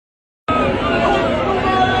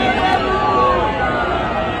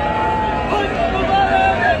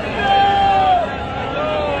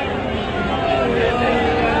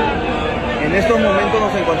estos momentos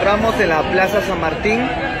nos encontramos en la Plaza San Martín,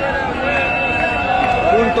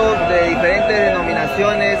 juntos de diferentes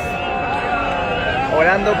denominaciones,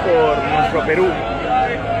 orando por nuestro Perú.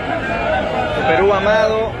 Nuestro Perú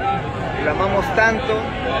amado, lo amamos tanto,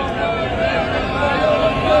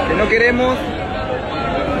 que no queremos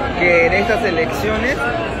que en estas elecciones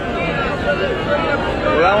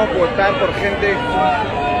podamos votar por gente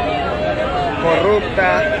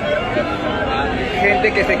corrupta,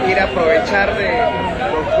 gente que se quiera aprovechar de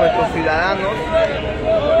nuestros ciudadanos.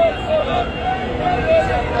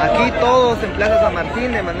 Aquí todos en Plaza San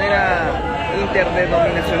Martín de manera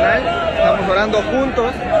interdenominacional estamos orando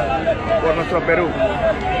juntos por nuestro Perú.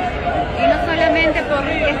 Y no solamente por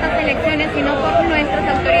estas elecciones, sino por nuestras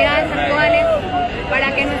autoridades actuales,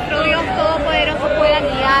 para que nuestro Dios Todopoderoso pueda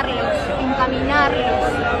guiarlos,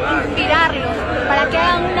 encaminarlos, inspirarlos, para que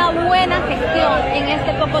hagan una buena gestión en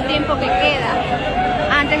este poco tiempo que queda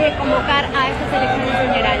antes de convocar a estas elecciones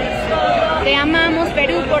generales. Te amamos,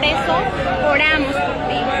 Perú, por eso oramos por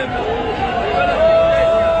ti.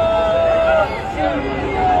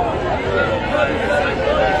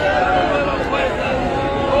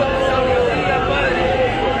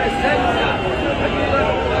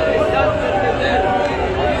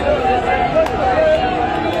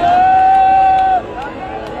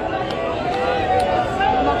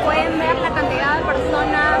 Como pueden ver, la cantidad de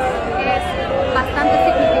personas es bastante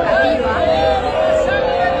significativa.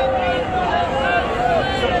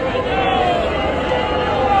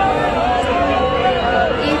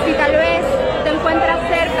 Y si tal vez te encuentras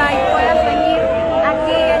cerca y puedas venir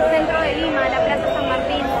aquí al centro de Lima, a la Plaza San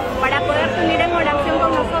Martín, para poderte unir en oración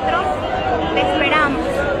con nosotros, te esperamos.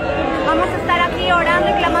 Vamos a estar aquí orando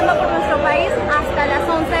y clamando por nuestro país hasta las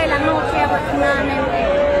 11 de la noche aproximadamente.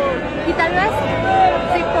 Y tal vez,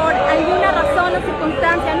 si por alguna razón o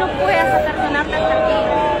circunstancia no puedas apersonarte hasta aquí,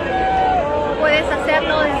 puedes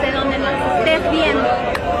hacerlo desde donde nos estés viendo,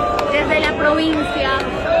 desde la provincia,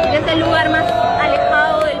 desde el lugar más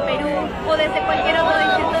alejado del Perú o desde cualquier otro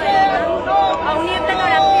distrito de Lima, a unirte en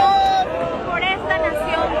oración por esta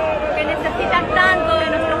nación que necesita tanto de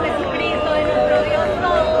nuestro Jesucristo, de nuestro Dios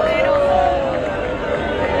Todopoderoso.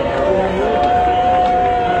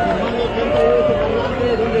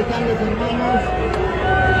 ¿Dónde están los hermanos?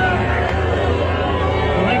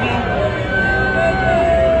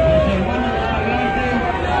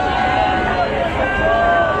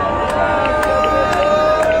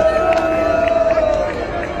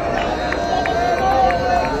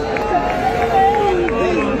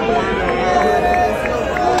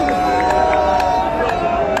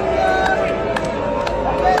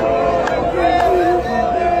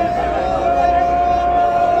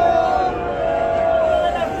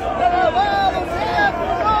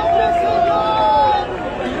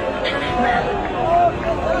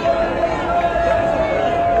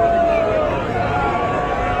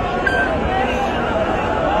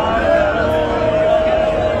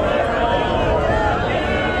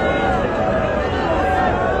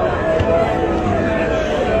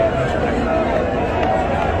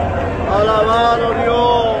 Alabado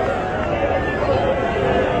Dios.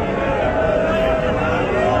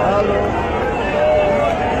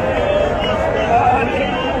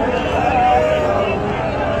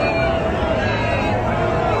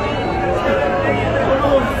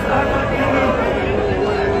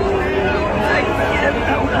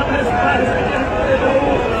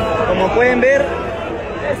 Como pueden ver,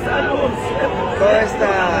 toda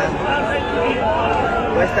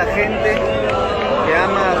esta gente que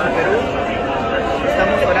ama a su Perú,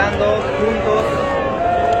 estamos orando juntos,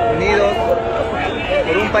 unidos,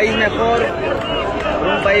 por un país mejor, por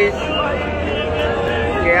un país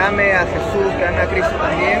que ame a Jesús, que ame a Cristo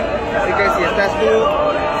también. Así que si estás tú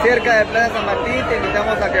cerca de Plaza San Martín, te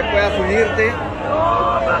invitamos a que puedas unirte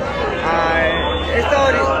a esta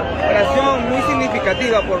oración muy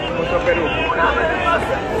significativa por nuestro Perú.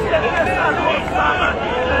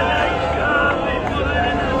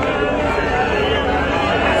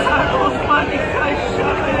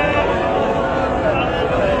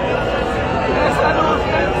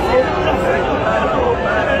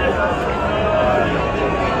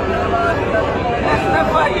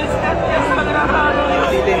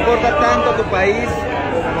 Si te importa tanto tu país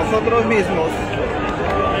como nosotros mismos,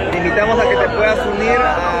 te invitamos a que te puedas unir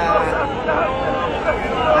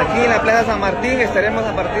aquí en la Plaza San Martín. Estaremos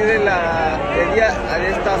a partir de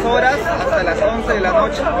estas horas hasta las 11 de la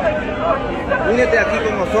noche. Únete aquí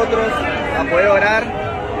con nosotros a poder orar,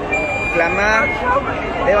 clamar,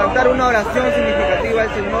 levantar una oración significativa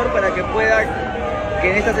al Señor para que pueda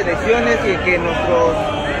que en estas elecciones y que nuestros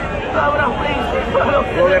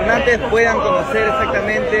gobernantes puedan conocer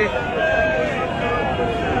exactamente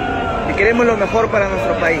y queremos lo mejor para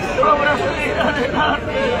nuestro país.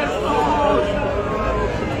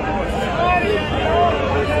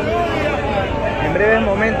 En breves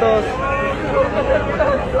momentos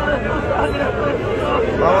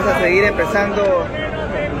vamos a seguir empezando